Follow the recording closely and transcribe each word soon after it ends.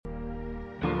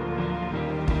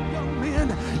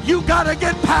You got to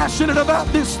get passionate about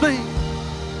this thing.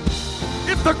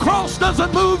 If the cross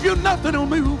doesn't move you, nothing will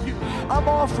move you. I'm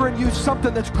offering you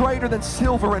something that's greater than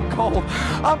silver and gold.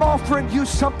 I'm offering you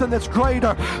something that's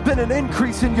greater than an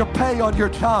increase in your pay on your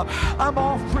job. I'm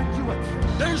offering you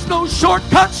There's no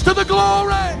shortcuts to the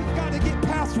glory. We've got to get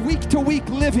past week-to-week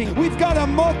living. We've got to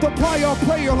multiply our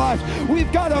prayer life.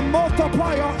 We've got to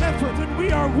multiply our effort. And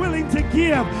we are willing to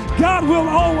give. God will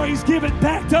always give it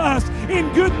back to us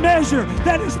in good measure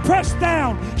that is pressed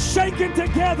down, shaken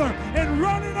together, and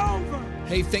running over.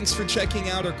 Hey, thanks for checking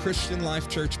out our Christian Life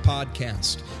Church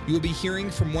podcast. You will be hearing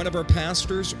from one of our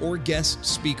pastors or guest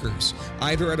speakers,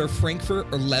 either at our Frankfort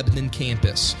or Lebanon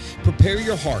campus. Prepare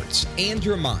your hearts and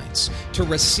your minds to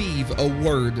receive a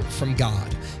word from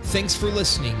God. Thanks for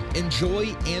listening. Enjoy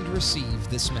and receive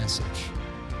this message.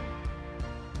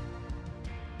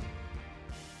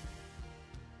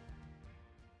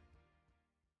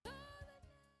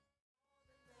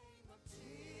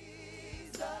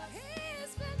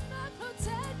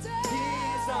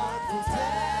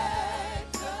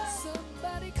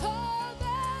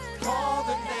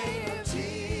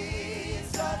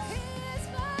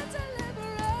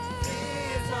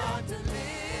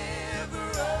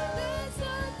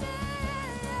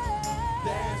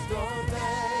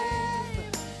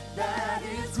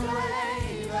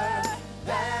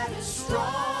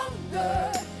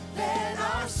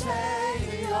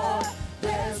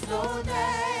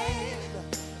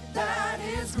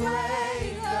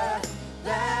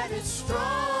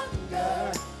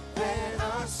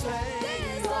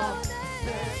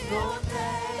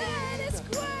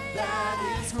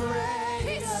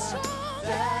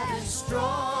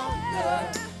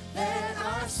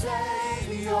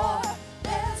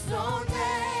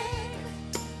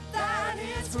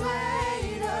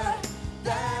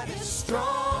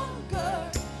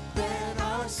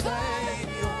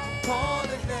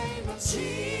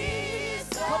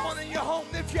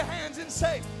 Lift your hands and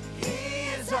say, He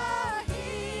is our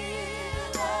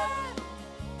healer.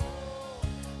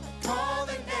 Call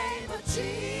the name of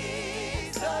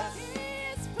Jesus. He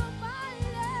is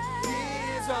provider. He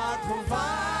is our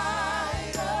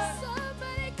provider.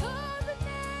 Somebody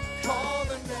call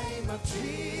the name of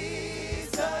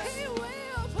Jesus. He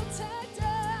will protect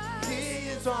us. He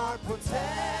is our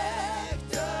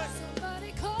protector.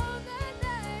 Somebody call the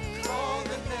name. Call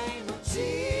the name of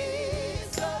Jesus.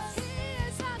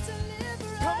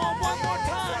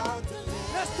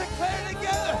 Let's declare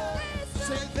together.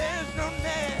 Say there's no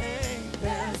name.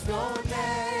 There's no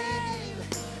name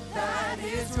that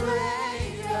is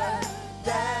greater,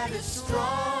 that is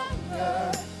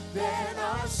stronger than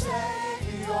our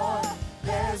Savior.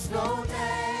 There's no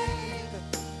name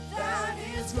that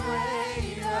is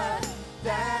greater,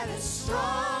 that is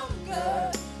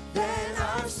stronger than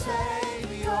our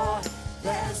Savior.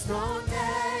 There's no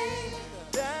name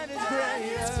that is greater,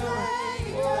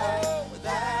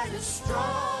 that is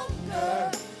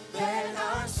stronger than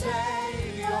our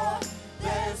Savior.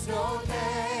 There's no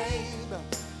name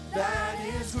that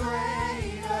is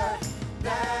greater,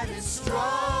 that is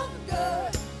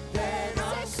stronger than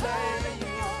our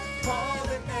Savior. Call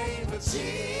the name of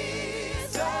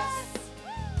Jesus.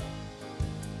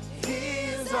 He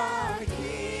is our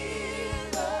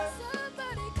healer.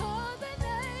 Somebody call the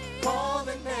name. Call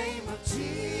the name of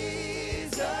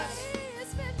Jesus. He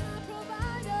has been our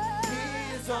provider.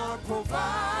 He is our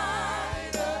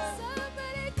provider.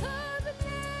 Somebody call the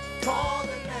name. Call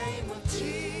the name of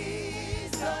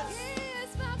Jesus. He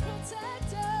is my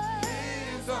protector. He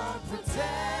is our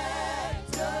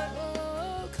protector.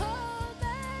 Oh,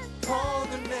 call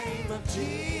the name of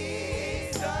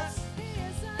Jesus. He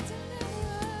is our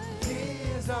deliverer. He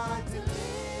is our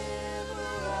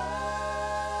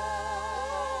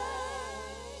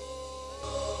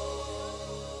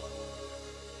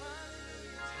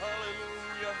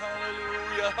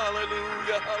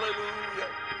Hallelujah, hallelujah.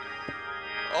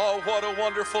 Oh, what a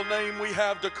wonderful name we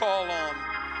have to call on.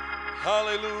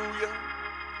 Hallelujah,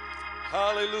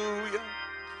 hallelujah.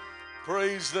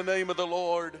 Praise the name of the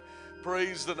Lord.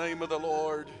 Praise the name of the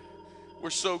Lord. We're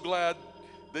so glad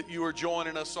that you are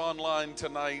joining us online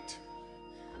tonight.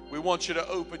 We want you to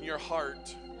open your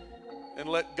heart and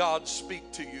let God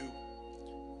speak to you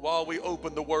while we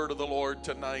open the word of the Lord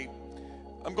tonight.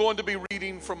 I'm going to be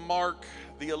reading from Mark,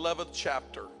 the 11th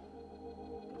chapter.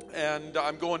 And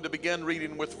I'm going to begin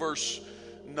reading with verse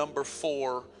number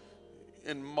 4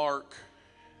 in Mark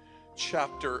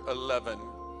chapter 11.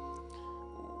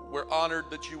 We're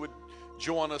honored that you would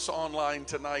join us online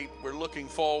tonight. We're looking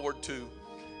forward to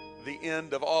the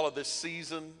end of all of this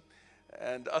season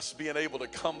and us being able to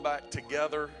come back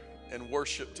together and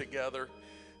worship together.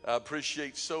 I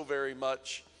appreciate so very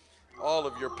much all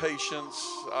of your patience.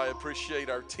 I appreciate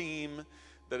our team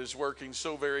that is working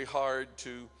so very hard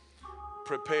to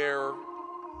prepare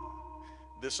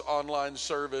this online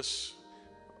service,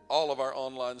 all of our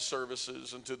online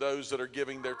services, and to those that are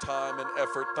giving their time and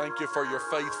effort, thank you for your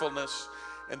faithfulness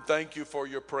and thank you for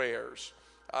your prayers.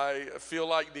 I feel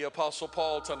like the Apostle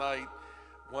Paul tonight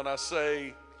when I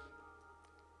say,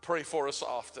 pray for us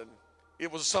often.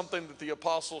 It was something that the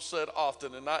apostle said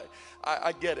often, and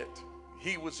I get it.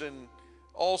 He was in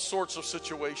all sorts of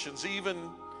situations,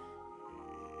 even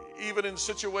in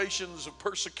situations of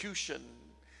persecution,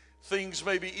 things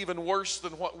maybe even worse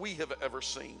than what we have ever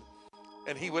seen.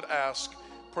 And he would ask,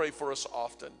 pray for us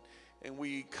often. And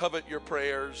we covet your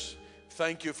prayers.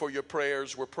 Thank you for your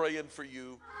prayers. We're praying for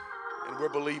you, and we're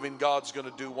believing God's going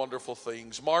to do wonderful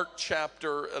things. Mark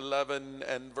chapter 11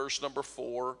 and verse number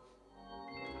 4.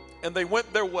 And they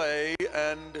went their way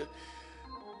and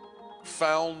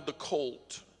found the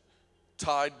colt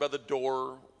tied by the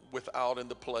door without in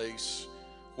the place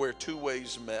where two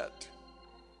ways met.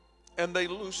 And they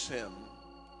loose him.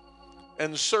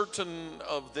 And certain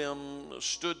of them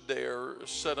stood there,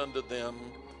 said unto them,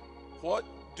 what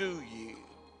do ye,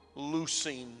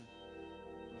 loosing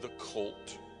the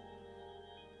colt?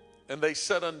 And they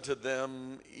said unto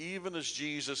them, even as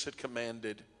Jesus had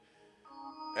commanded.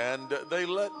 And they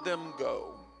let them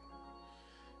go.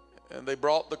 And they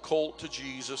brought the colt to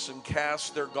Jesus and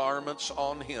cast their garments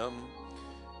on him.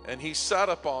 And he sat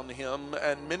upon him,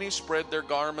 and many spread their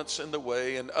garments in the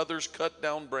way, and others cut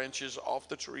down branches off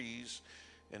the trees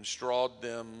and strawed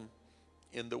them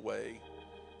in the way.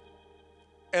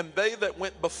 And they that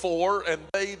went before and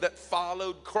they that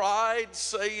followed cried,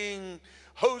 saying,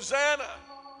 Hosanna!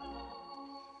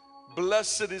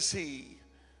 Blessed is he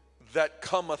that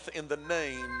cometh in the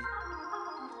name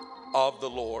of the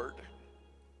Lord.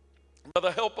 By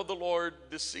the help of the Lord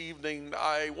this evening,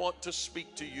 I want to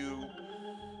speak to you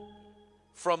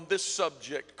from this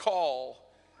subject,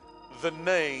 call the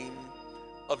name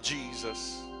of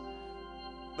Jesus.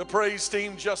 The praise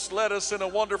team just led us in a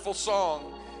wonderful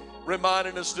song,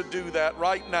 reminding us to do that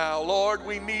right now. Lord,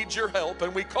 we need your help,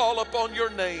 and we call upon your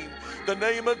name, the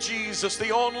name of Jesus,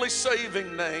 the only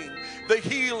saving name, the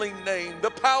healing name,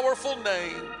 the powerful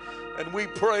name. And we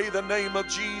pray the name of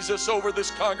Jesus over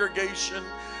this congregation,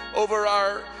 over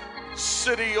our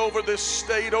city, over this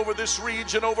state, over this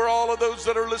region, over all of those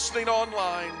that are listening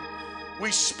online.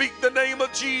 We speak the name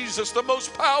of Jesus, the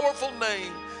most powerful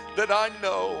name that I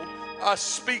know. I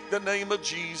speak the name of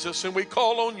Jesus, and we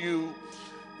call on you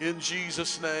in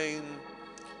Jesus' name.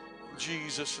 In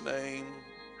Jesus' name.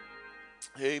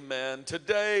 Amen.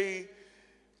 Today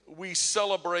we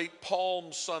celebrate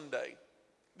Palm Sunday.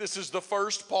 This is the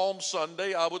first Palm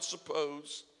Sunday, I would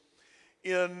suppose,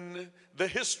 in the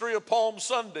history of Palm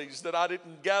Sundays that I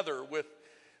didn't gather with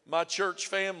my church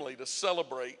family to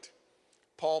celebrate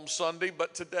Palm Sunday.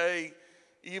 But today,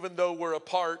 even though we're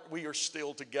apart, we are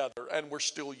still together and we're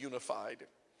still unified.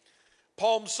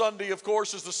 Palm Sunday, of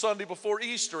course, is the Sunday before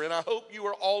Easter, and I hope you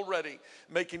are already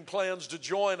making plans to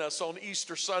join us on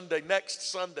Easter Sunday,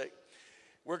 next Sunday.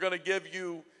 We're going to give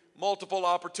you multiple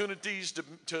opportunities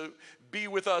to be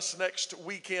with us next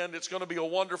weekend. It's going to be a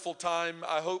wonderful time.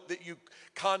 I hope that you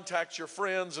contact your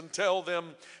friends and tell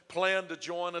them, plan to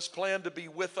join us, plan to be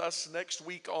with us next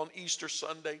week on Easter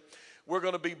Sunday. We're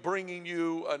going to be bringing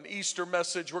you an Easter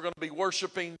message. We're going to be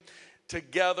worshiping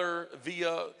together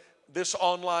via this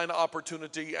online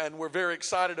opportunity, and we're very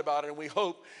excited about it, and we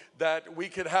hope that we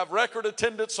could have record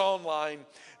attendance online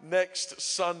next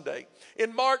Sunday.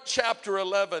 In Mark chapter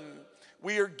 11,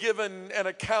 we are given an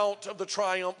account of the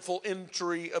triumphal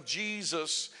entry of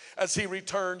Jesus as he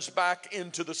returns back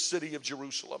into the city of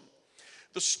Jerusalem.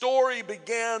 The story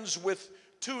begins with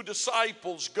two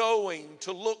disciples going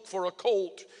to look for a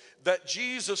colt that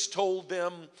Jesus told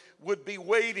them would be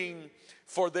waiting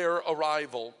for their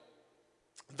arrival.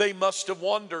 They must have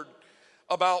wondered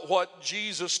about what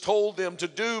Jesus told them to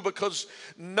do, because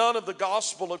none of the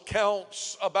gospel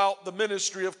accounts about the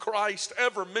ministry of Christ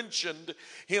ever mentioned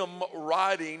him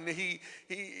riding.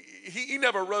 He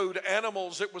never rode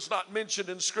animals. It was not mentioned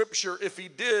in Scripture. If he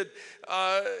did,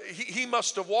 he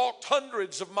must have walked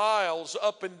hundreds of miles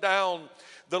up and down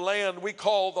the land we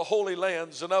call the Holy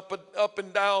Lands, and up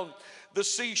and down the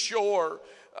seashore.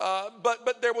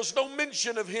 But there was no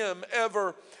mention of him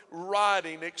ever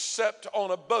riding except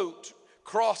on a boat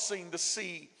crossing the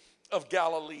Sea of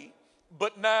Galilee.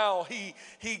 But now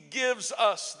he gives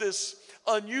us this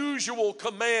unusual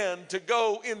command to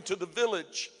go into the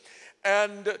village.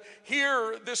 And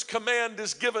here this command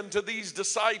is given to these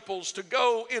disciples to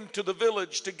go into the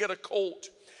village to get a colt.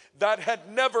 that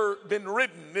had never been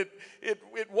ridden.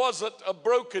 It wasn't a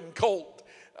broken colt.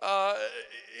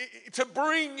 To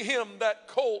bring him, that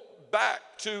colt, back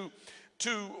to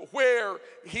where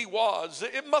he was,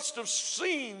 it must have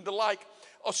seemed like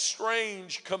a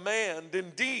strange command.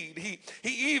 Indeed,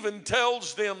 he even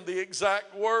tells them the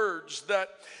exact words that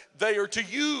they are to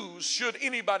use should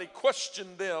anybody question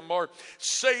them or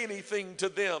say anything to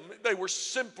them. They were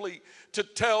simply to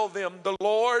tell them, the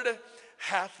Lord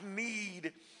hath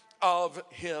need of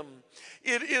him.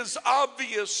 It is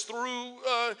obvious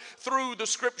through the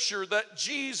scripture that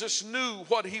Jesus knew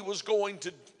what he was going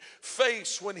to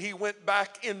face when he went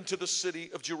back into the city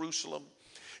of Jerusalem.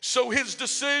 So his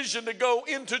decision to go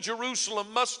into Jerusalem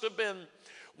must have been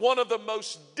one of the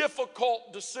most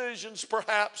difficult decisions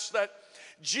perhaps that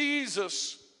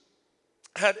Jesus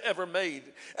had ever made.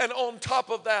 And on top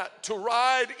of that, to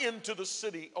ride into the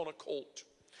city on a colt,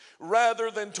 rather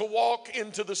than to walk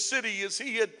into the city as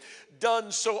he had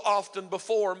done so often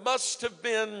before, must have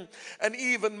been an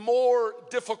even more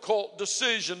difficult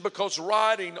decision, because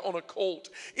riding on a colt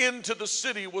into the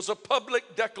city was a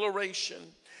public declaration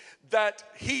that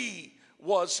he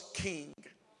was king.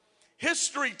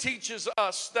 History teaches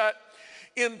us that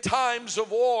in times of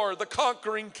war, the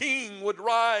conquering king would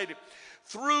ride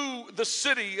through the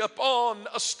city upon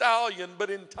a stallion, but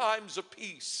in times of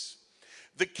peace,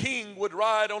 the king would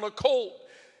ride on a colt,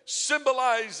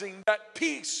 symbolizing that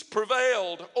peace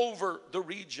prevailed over the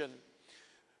region.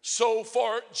 So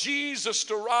for Jesus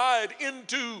to ride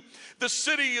into the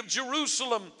city of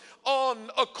Jerusalem on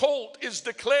a colt is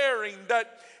declaring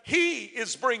that he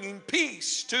is bringing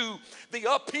peace to the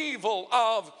upheaval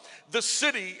of the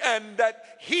city, and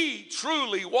that he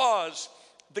truly was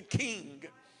the king.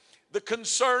 The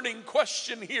concerning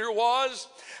question here was,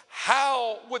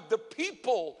 how would the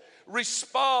people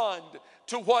respond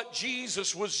to what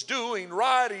Jesus was doing,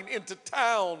 riding into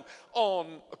town on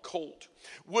a colt?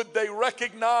 Would they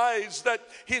recognize that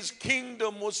his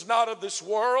kingdom was not of this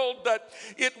world, that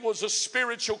it was a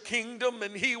spiritual kingdom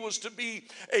and he was to be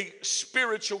a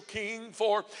spiritual king?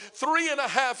 For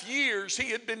 3.5 years he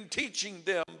had been teaching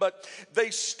them, but they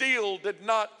still did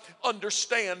not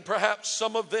understand. Perhaps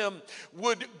some of them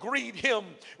would greet him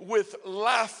with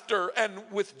laughter and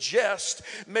with jest.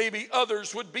 Maybe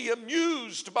others would be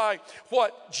amused by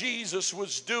what Jesus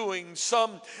was doing.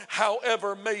 Some,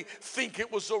 however, may think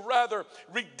it was a rather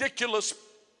ridiculous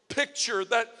picture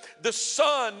that the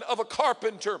son of a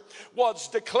carpenter was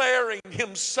declaring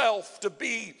himself to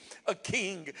be a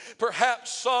king.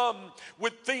 Perhaps some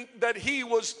would think that he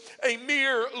was a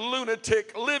mere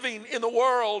lunatic living in the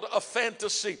world of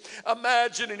fantasy,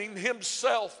 imagining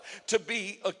himself to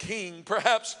be a king.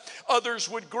 Perhaps others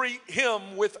would greet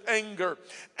him with anger,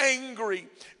 angry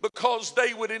because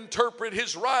they would interpret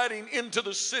his riding into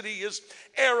the city as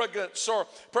arrogance, or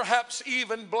perhaps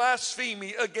even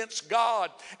blasphemy against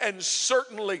God, and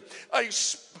certainly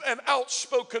an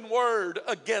outspoken word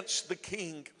against the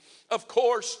king. Of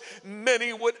course,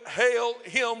 many would hail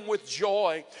him with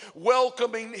joy,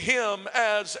 welcoming him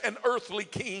as an earthly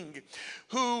king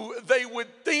who they would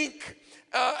think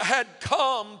had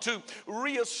come to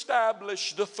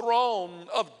reestablish the throne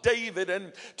of David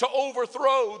and to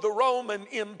overthrow the Roman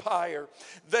Empire.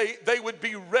 They would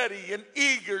be ready and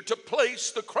eager to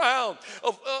place the crown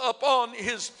upon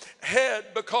his head,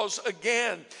 because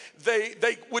again,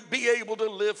 they would be able to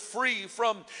live free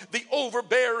from the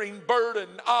overbearing burden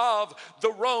of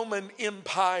the Roman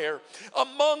Empire.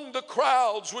 Among the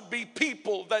crowds would be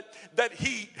people that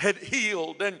he had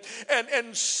healed,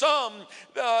 and some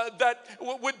that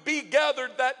would be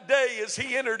gathered that day as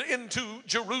he entered into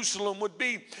Jerusalem would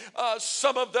be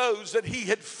some of those that he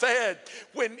had fed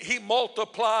when he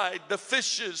multiplied the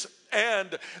fishes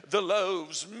and the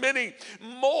loaves. Many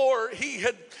more he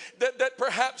had that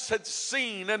perhaps had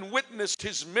seen and witnessed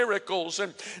his miracles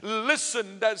and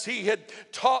listened as he had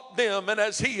taught them and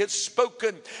as he had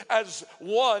spoken as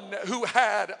one who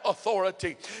had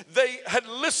authority. They had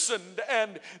listened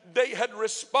and they had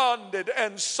responded,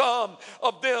 and some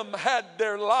of them had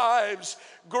their lives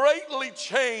greatly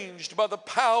changed by the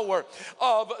power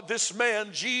of this man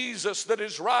Jesus that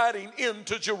is riding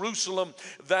into Jerusalem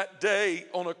that day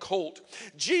on a colt.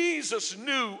 Jesus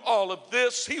knew all of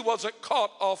this. He wasn't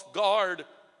caught off guard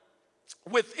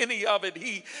with any of it.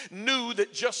 He knew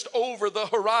that just over the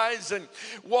horizon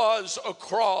was a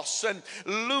cross, and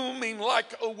looming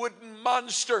like a wooden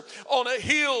monster on a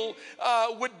hill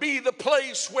would be the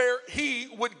place where he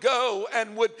would go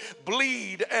and would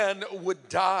bleed and would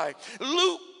die.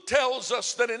 Luke tells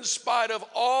us that in spite of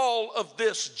all of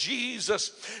this,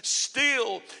 Jesus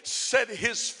still set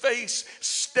his face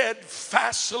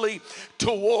steadfastly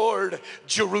toward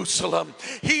Jerusalem.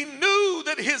 He knew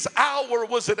that his hour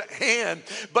was at hand,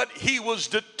 but he was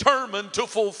determined to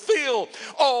fulfill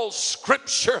all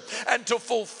Scripture and to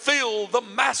fulfill the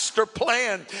master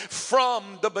plan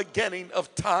from the beginning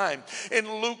of time.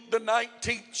 In Luke the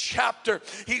 19th chapter,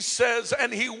 he says,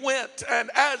 and he went,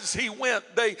 and as he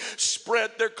went, they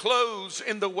spread their clothes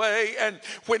in the way. And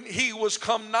when he was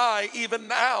come nigh, even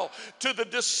now, to the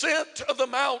descent of the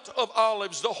Mount of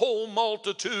Olives, the whole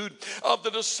multitude of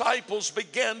the disciples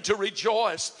began to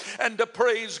rejoice and to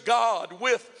praise God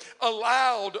with a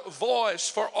loud voice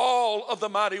for all of the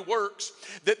mighty works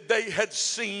that they had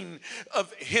seen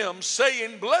of him,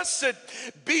 saying, Blessed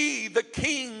be the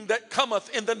King that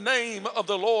cometh in the name of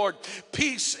the Lord,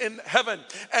 peace in heaven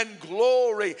and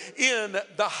glory in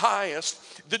the highest.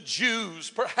 The Jews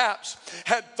perhaps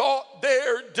had thought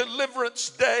their deliverance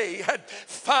day had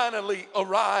finally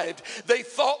arrived. They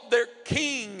thought their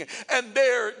king and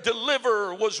their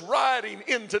deliverer was riding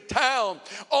into town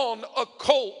on a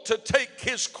colt to take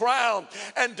his crown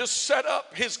and to set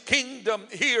up his kingdom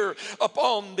here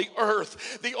upon the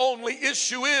earth. The only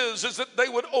issue is that they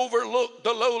would overlook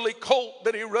the lowly colt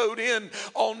that he rode in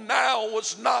on now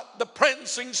was not the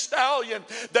prancing stallion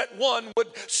that one would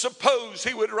suppose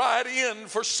he would ride in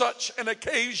for such an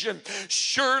occasion.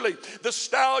 Surely the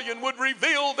stallion would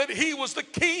reveal that he was the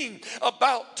king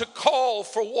about to call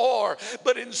for war,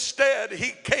 but instead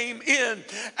he came in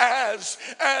as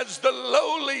the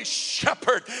lowly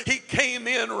shepherd. He came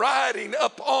in riding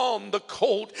up on the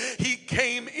colt. He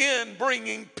came in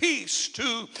bringing peace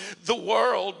to the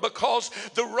world, because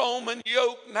the Roman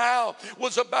yoke now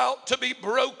was about to be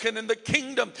broken and the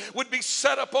kingdom would be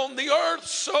set up on the earth.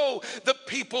 So the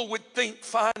people would think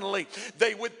finally,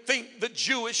 they would think the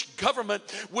Jewish government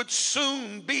would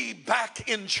soon be back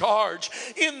in charge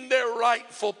in their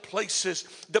rightful places.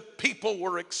 The people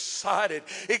were excited.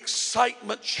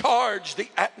 Excitement charged the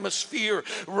atmosphere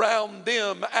around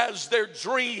them as their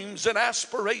dreams and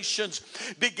aspirations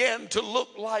began to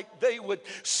look like they would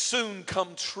soon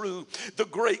come true. The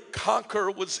great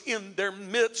conqueror was in their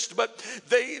midst, but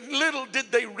little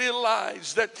did they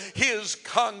realize that his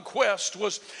conquest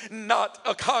was not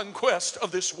a conquest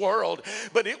of this world,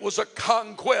 but it was a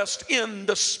conquest in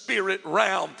the spirit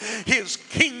realm. His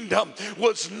kingdom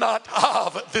was not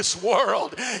of this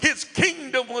world. His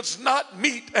kingdom was not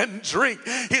meat and drink.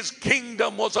 His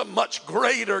kingdom was a much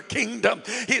greater kingdom.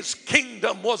 His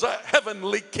kingdom was a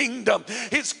heavenly kingdom.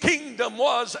 His kingdom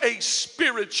was a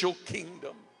spiritual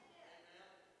kingdom.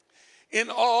 In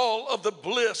all of the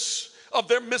bliss of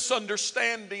their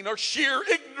misunderstanding or sheer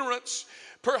ignorance,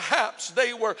 perhaps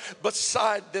they were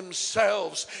beside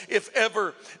themselves if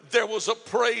ever there was a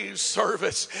praise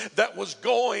service that was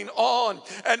going on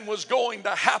and was going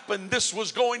to happen. This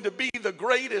was going to be the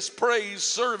greatest praise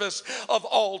service of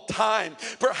all time.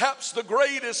 Perhaps the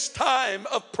greatest time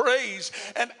of praise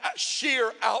and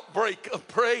sheer outbreak of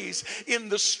praise in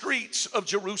the streets of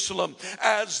Jerusalem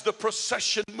as the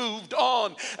procession moved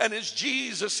on and as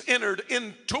Jesus entered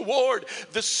in toward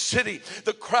the city.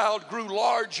 The crowd grew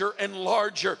larger and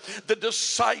larger. The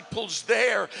disciples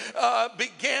there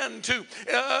began to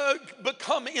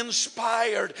become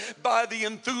inspired by the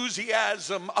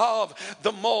enthusiasm of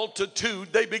the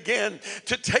multitude. They began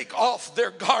to take off their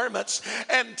garments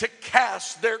and to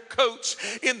cast their coats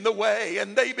in the way,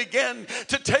 and they began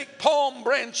to take palm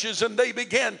branches and they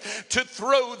began to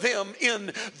throw them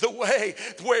in the way.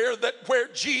 Where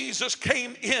Jesus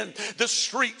came in, the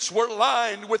streets were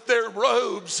lined with their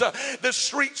robes. The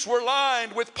streets were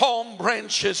lined with palm branches.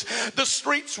 The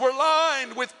streets were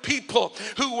lined with people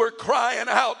who were crying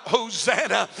out,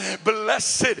 Hosanna,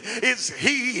 blessed is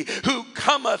he who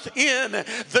cometh in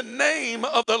the name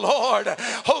of the Lord.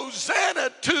 Hosanna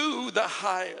to the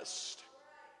highest.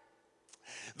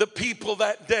 The people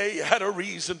that day had a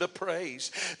reason to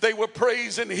praise. They were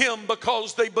praising him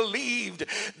because they believed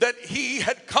that he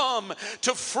had come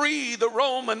to free the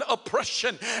Roman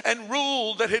oppression and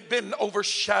rule that had been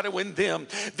overshadowing them.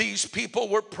 These people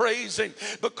were praising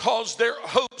because their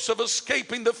hopes of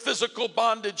escaping the physical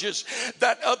bondages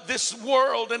that of this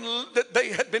world and that they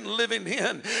had been living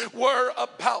in were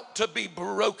about to be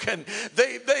broken.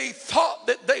 They thought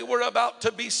that they were about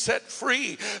to be set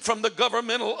free from the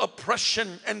governmental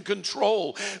oppression and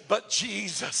control. But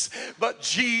Jesus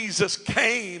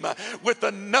came with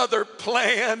another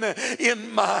plan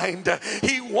in mind.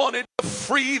 He wanted to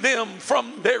free them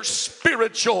from their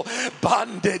spiritual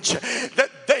bondage that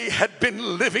they had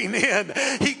been living in.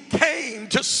 He came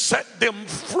to set them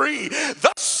free.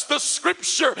 Thus the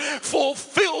scripture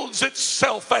fulfills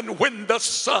itself. And when the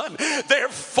Son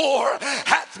therefore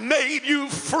hath made you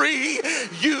free,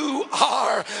 you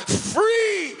are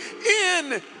free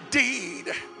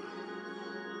indeed.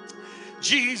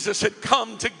 Jesus had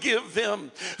come to give them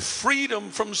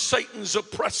freedom from Satan's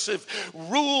oppressive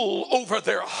rule over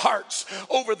their hearts,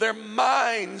 over their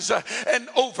minds, and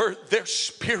over their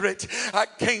spirit. I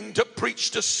came to preach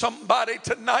to somebody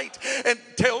tonight and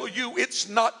tell you it's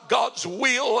not God's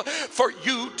will for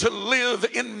you to live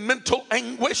in mental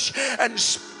anguish and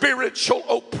spiritual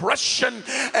oppression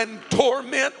and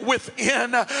torment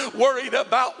within, worried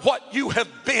about what you have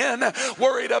been,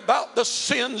 worried about the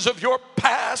sins of your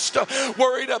past,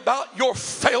 worried about your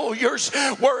failures,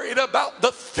 worried about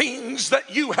the things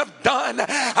that you have done.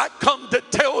 I come to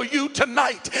tell you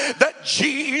tonight that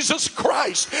Jesus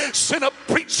Christ sent a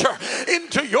preacher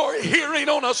into your hearing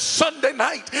on a Sunday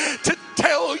night to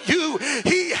tell you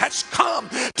he has come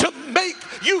to make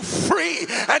you free.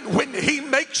 And when he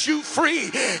makes you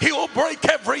free, he'll break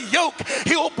every yoke,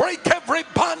 he'll break every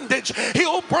bondage,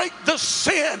 he'll break the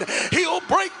sin, he'll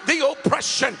break the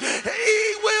oppression.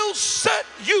 He will set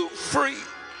you free.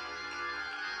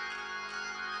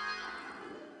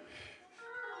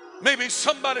 Maybe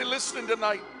somebody listening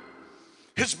tonight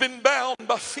has been bound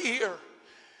by fear.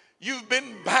 You've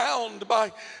been bound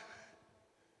by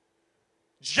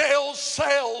jail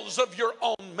cells of your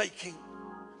own making.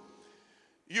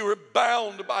 You are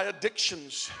bound by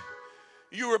addictions.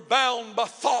 You are bound by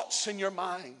thoughts in your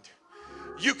mind.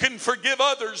 You can forgive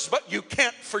others, but you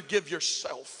can't forgive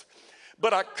yourself.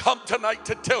 But I come tonight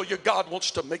to tell you God wants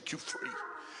to make you free.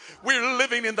 We're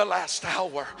living in the last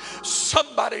hour.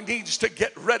 Somebody needs to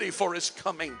get ready for his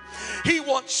coming. He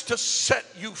wants to set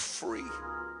you free.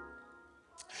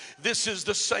 This is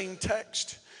the same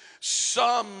text.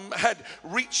 Some had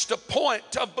reached a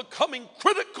point of becoming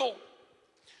critical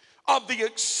of the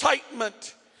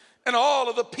excitement and all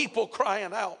of the people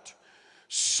crying out,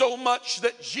 so much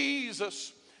that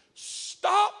Jesus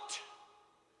stopped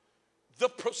the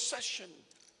procession.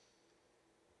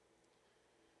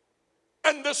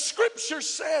 And the scripture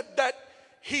said that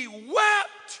he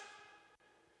wept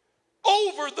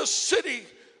over the city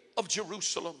of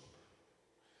Jerusalem.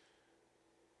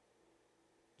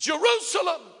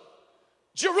 Jerusalem,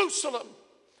 Jerusalem,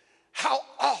 how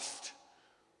oft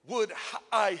would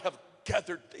I have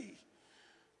gathered thee?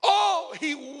 Oh,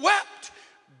 he wept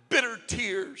bitter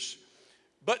tears.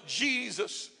 But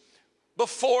Jesus,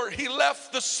 before he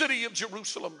left the city of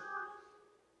Jerusalem,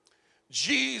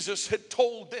 Jesus had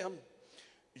told them,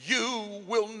 you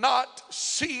will not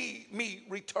see me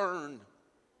return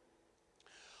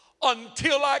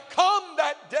until I come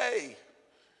that day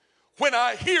when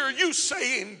I hear you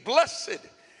saying, blessed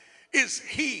is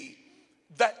he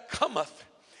that cometh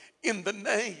in the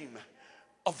name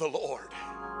of the Lord.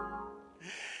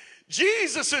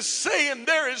 Jesus is saying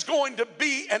there is going to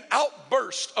be an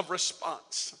outburst of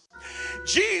response.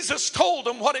 Jesus told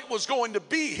them what it was going to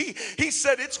be. He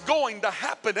said it's going to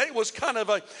happen. It was kind of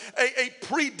a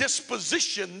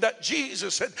predisposition that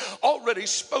Jesus had already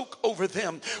spoke over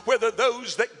them. Whether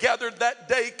those that gathered that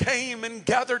day came and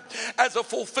gathered as a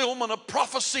fulfillment of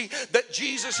prophecy that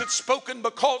Jesus had spoken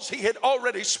because he had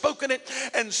already spoken it,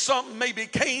 and some maybe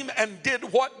came and did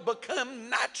what became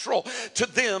natural to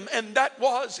them, and that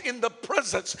was in the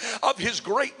presence of his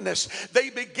greatness.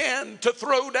 They began to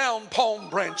throw down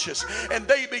palm branches and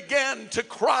they began to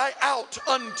cry out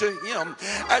unto him.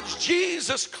 As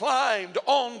Jesus climbed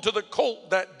onto the colt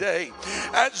that day,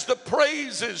 as the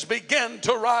praises began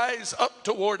to rise up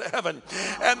toward heaven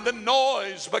and the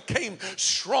noise became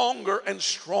stronger and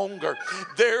stronger,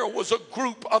 there was a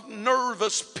group of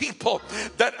nervous people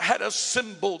that had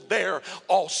assembled there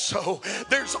also.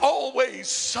 There's always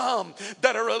some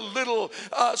that are a little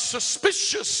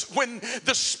suspicious when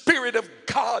the Spirit of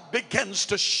God begins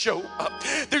to show up.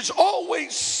 There's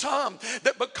always some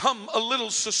that become a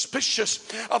little suspicious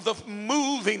of the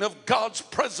moving of God's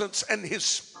presence and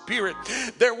his Spirit.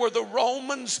 There were the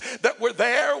Romans that were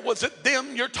there. Was it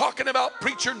them you're talking about,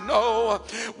 preacher? No.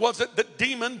 Was it the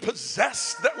demon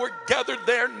possessed that were gathered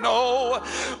there? No.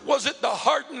 Was it the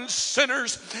hardened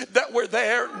sinners that were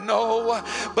there? No.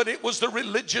 But it was the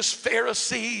religious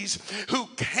Pharisees who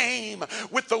came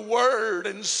with the word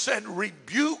and said,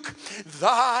 rebuke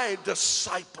thy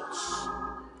disciples.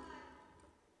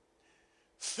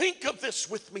 Think of this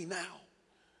with me now.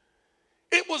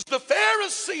 It was the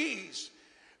Pharisees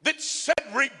that said,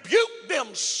 rebuke them,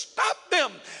 stop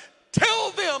them, tell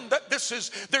them that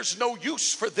there's no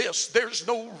use for this, there's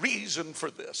no reason for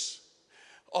this.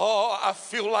 Oh, I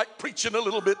feel like preaching a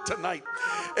little bit tonight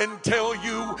and tell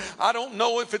you, I don't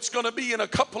know if it's going to be in a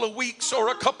couple of weeks or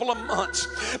a couple of months,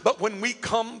 but when we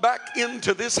come back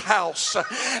into this house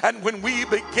and when we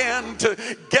begin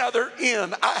to gather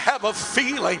in, I have a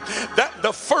feeling that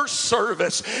the first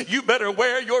service, you better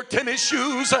wear your tennis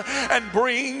shoes and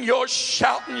bring your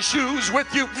shouting shoes with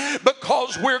you,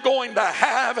 because we're going to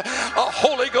have a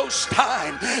Holy Ghost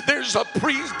time. There's a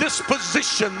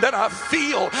predisposition that I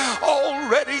feel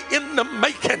already in the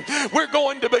making. We're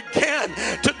going to begin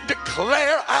to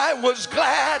declare, I was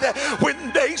glad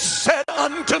when they said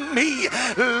unto me,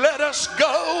 let us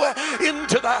go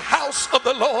into the house of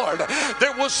the Lord.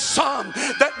 There was some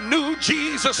that knew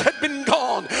Jesus had been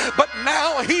gone, but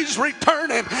now he's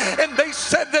returning, and they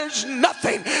said there's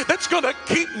nothing that's going to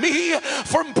keep me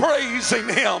from praising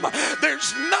him.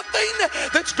 There's nothing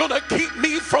that's going to keep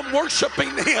me from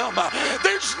worshiping him.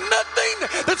 There's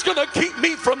nothing that's going to keep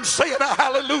me from saying a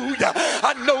hallelujah.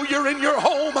 I know you're in your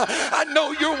home. I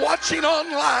know you're watching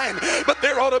online, but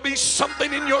there ought to be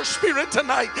something in your spirit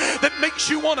tonight that makes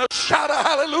you want to shout a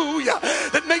hallelujah,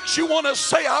 that makes you want to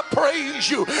say, I praise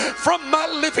you from my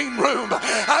living room.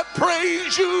 I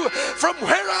praise you from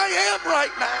where I am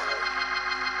right now.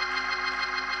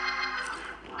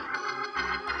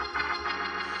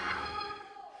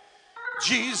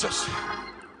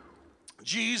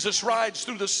 Jesus rides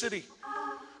through the city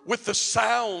with the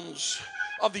sounds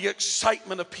of the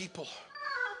excitement of people.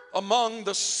 Among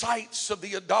the sights of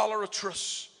the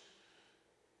idolatrous,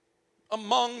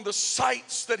 among the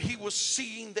sights that he was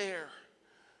seeing there,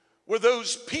 were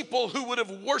those people who would have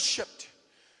worshiped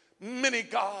many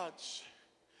gods.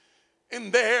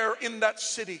 And there in that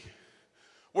city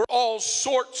were all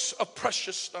sorts of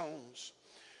precious stones.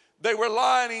 They were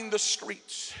lining the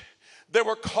streets. There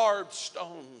were carved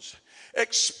stones,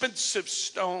 expensive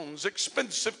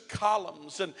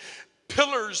columns and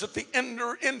pillars at the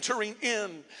entering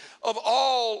in of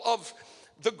all of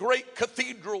the great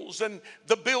cathedrals and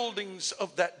the buildings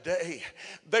of that day.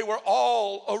 They were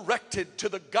all erected to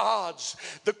the gods,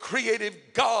 the creative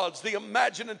gods, the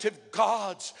imaginative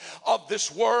gods of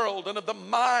this world and of the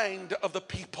mind of the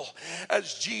people.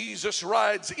 As Jesus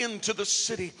rides into the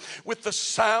city with the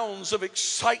sounds of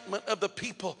excitement of the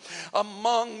people,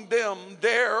 among them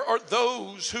there are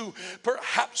those who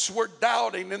perhaps were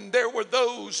doubting, and there were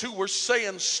those who were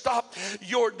saying, stop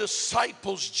your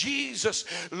disciples. Jesus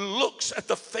looks at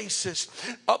the faces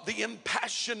of the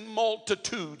impassioned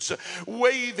multitudes,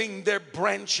 waving their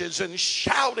branches and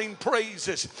shouting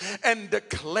praises and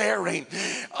declaring,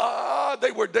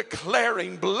 they were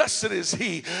declaring, blessed is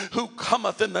he who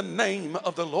cometh in the name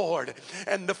of the Lord.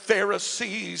 And the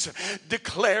Pharisees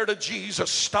declared to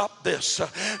Jesus, stop this.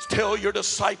 Tell your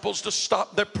disciples to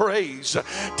stop their praise.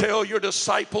 Tell your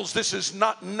disciples this is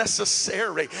not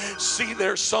necessary. See,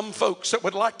 there's some folks that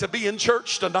would like to be in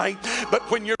church tonight, but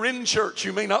when you're in church,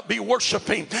 you may not be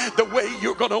worshiping the way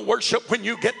you're going to worship when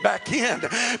you get back in,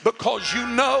 because you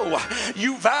know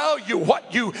you value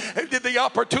what you, the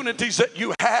opportunities that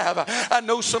you have. I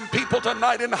know some people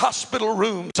tonight in hospital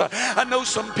rooms. I know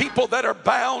some people that are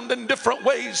bound in different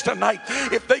ways tonight.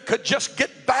 If they could just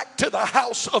get back to the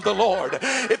house of the Lord,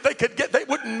 if they could get, it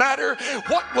wouldn't matter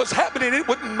what was happening. It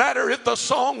wouldn't matter if the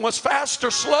song was fast or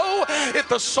slow, if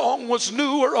the song was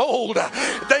new or old.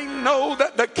 They know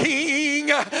that the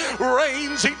King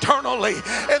reigns eternally,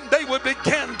 and they would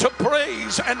begin to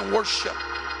praise and worship.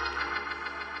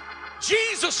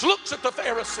 Jesus looks at the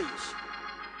Pharisees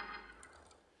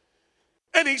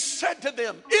and he said to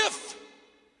them, if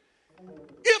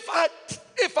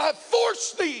I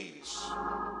force these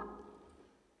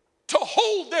to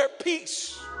hold their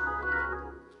peace,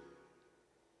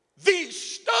 these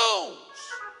stones,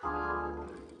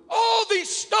 all these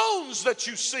stones that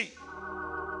you see,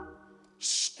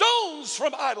 stones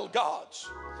from idol gods,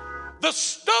 the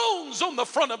stones on the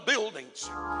front of buildings,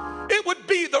 it would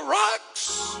be the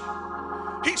rocks.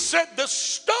 He said the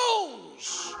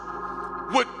stones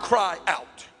would cry out.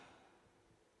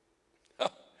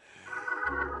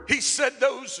 He said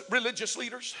those religious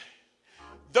leaders,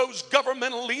 those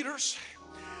governmental leaders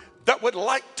that would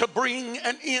like to bring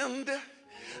an end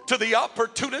to the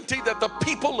opportunity that the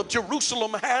people of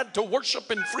Jerusalem had to worship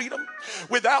in freedom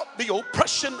without the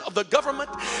oppression of the government.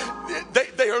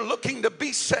 They are looking to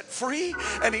be set free,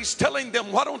 and he's telling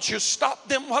them, why don't you stop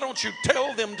them? Why don't you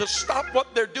tell them to stop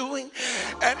what they're doing?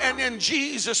 And then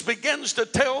Jesus begins to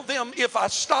tell them, if I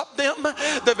stop them,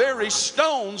 the very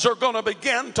stones are going to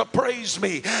begin to praise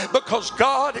me, because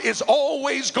God is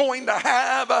always going to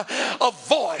have a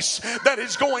voice that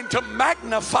is going to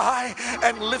magnify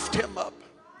and lift him up.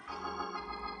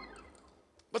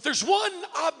 But there's one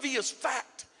obvious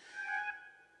fact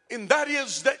And that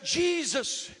is that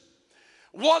Jesus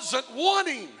wasn't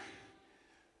wanting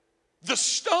the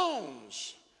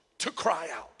stones to cry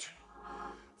out.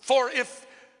 For if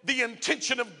the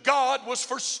intention of God was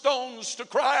for stones to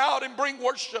cry out and bring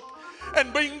worship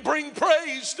and bring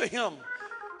praise to him,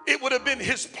 it would have been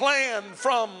his plan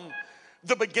from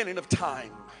the beginning of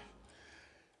time.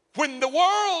 When the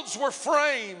worlds were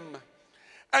framed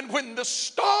and when the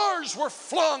stars were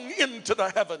flung into the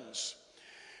heavens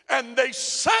and they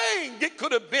sang, it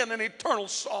could have been an eternal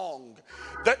song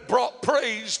that brought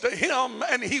praise to him,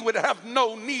 and he would have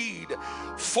no need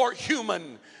for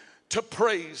human to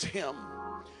praise him.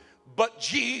 But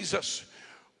Jesus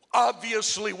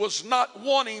obviously was not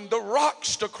wanting the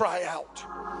rocks to cry out.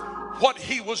 What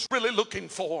he was really looking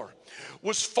for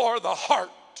was for the heart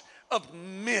of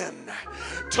men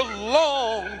to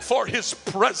long for his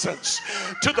presence,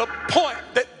 to the point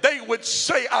that they would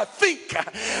say, I think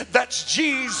that's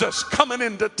Jesus coming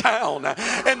into town.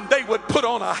 And they would put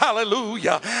on a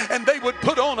hallelujah, and they would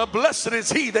put on a blessed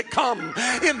is he that come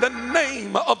in the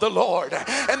name of the Lord.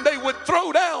 And they would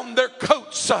throw down their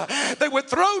coats, they would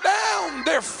throw down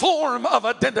their form of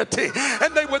identity,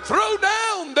 and they would throw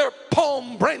down their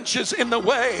palm branches in the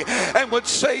way and would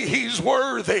say he's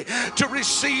worthy to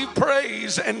receive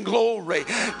praise and glory.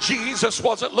 Jesus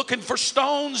wasn't looking for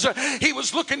stones. He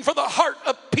was looking for the heart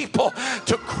of people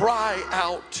to cry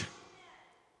out.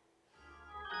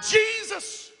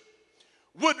 Jesus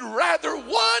would rather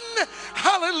one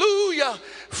hallelujah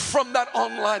from that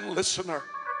online listener.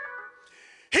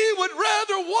 He would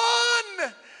rather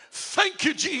one thank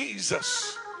you,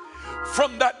 Jesus,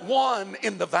 from that one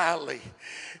in the valley.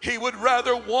 He would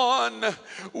rather one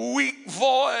weak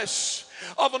voice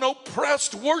of an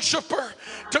oppressed worshiper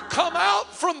to come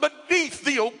out from beneath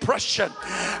the oppression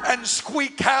and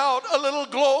squeak out a little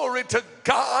glory to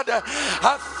God,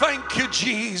 I thank you,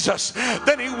 Jesus,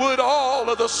 than he would all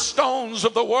of the stones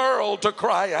of the world to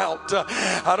cry out.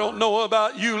 I don't know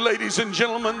about you, ladies and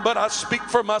gentlemen, but I speak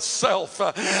for myself.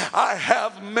 I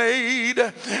have made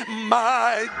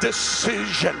my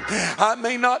decision. I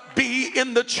may not be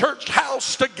in the church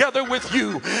house together with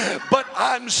you, but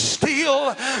I'm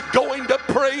still going to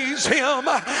praise him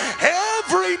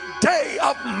every day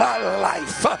of my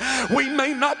life. We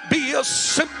may not be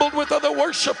assembled with other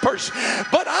worshipers,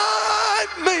 but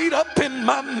I've made up in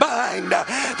my mind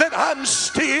that I'm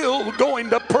still going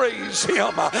to praise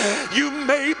him. You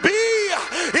may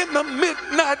be in the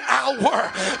midnight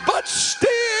hour, but still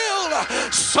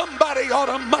somebody ought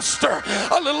to muster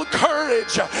a little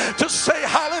courage to say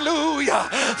hallelujah,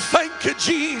 thank you,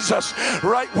 Jesus,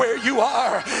 right where you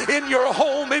are, in your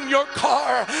home, in your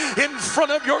car, in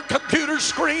front of your computer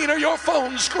screen or your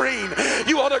phone screen.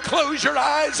 You ought to close your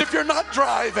eyes if you're not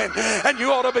driving, and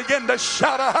you ought to begin to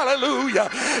shout a hallelujah.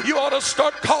 You ought to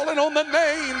start calling on the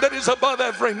name that is above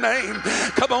every name.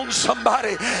 Come on,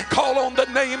 somebody, call on the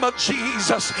name of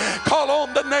Jesus. Call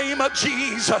on the name of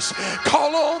Jesus.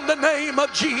 Call on the name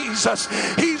of Jesus.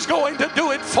 He's going to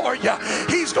do it for you.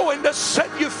 He's going to set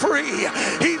you free.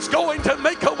 He's going to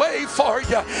make a way for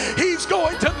you. He's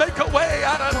going to make a way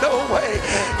out of no way.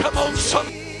 Come on,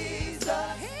 somebody.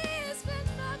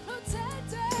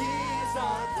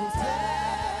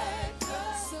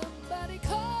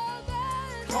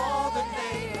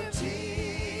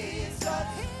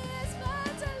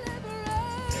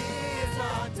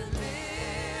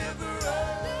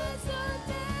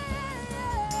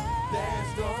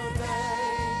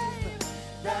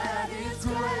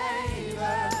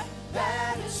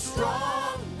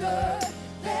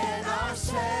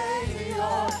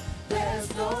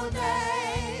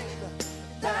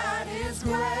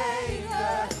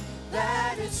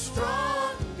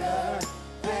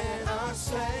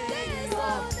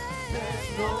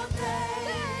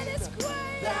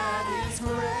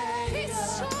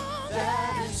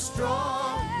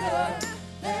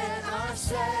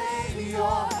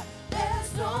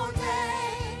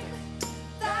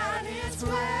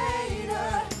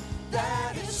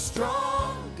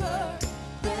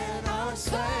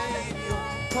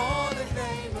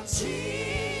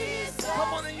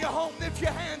 Your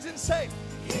hands and say,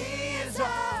 He is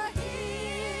our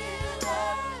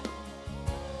healer.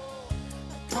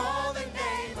 Call the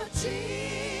name of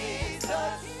Jesus.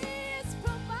 He is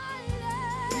provider.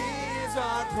 He is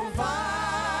our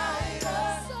provider.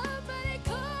 Somebody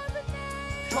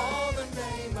call the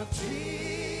name of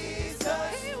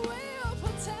Jesus. He will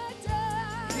protect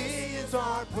us. He is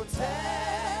our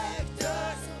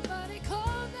protector. Somebody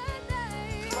call the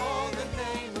name. Call the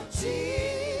name of Jesus.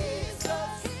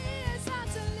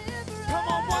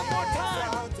 One more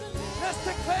time. Let's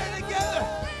declare together.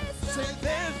 Say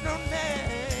there's no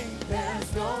name.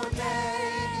 There's no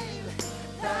name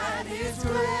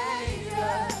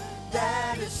greater,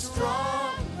 that is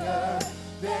stronger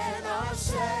than our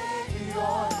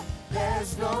Savior.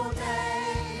 There's no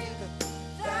name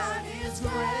that is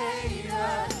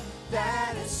greater,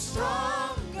 that is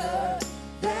stronger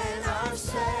than our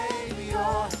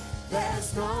Savior.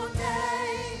 There's no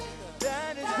name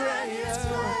that is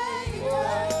greater,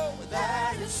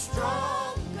 that is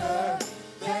stronger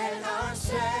than our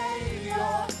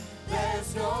Savior.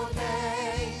 There's no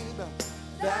name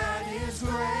that is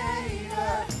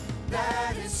greater,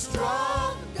 that is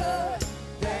stronger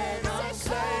than our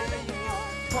Savior.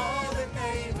 Call the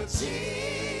name of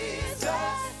Jesus.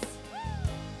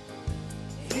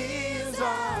 He is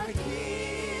our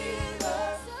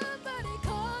healer. Somebody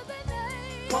call the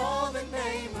name. Call the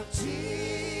name of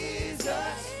Jesus.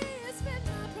 He has been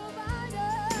my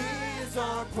provider. He is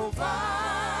our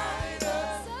provider.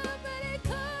 Somebody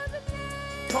call the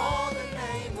name. Call the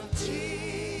name of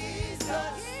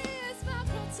Jesus. He is my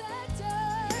protector.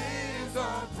 He is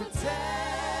our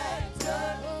protector.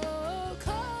 Oh,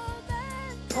 call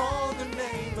them. Call the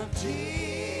name of Jesus.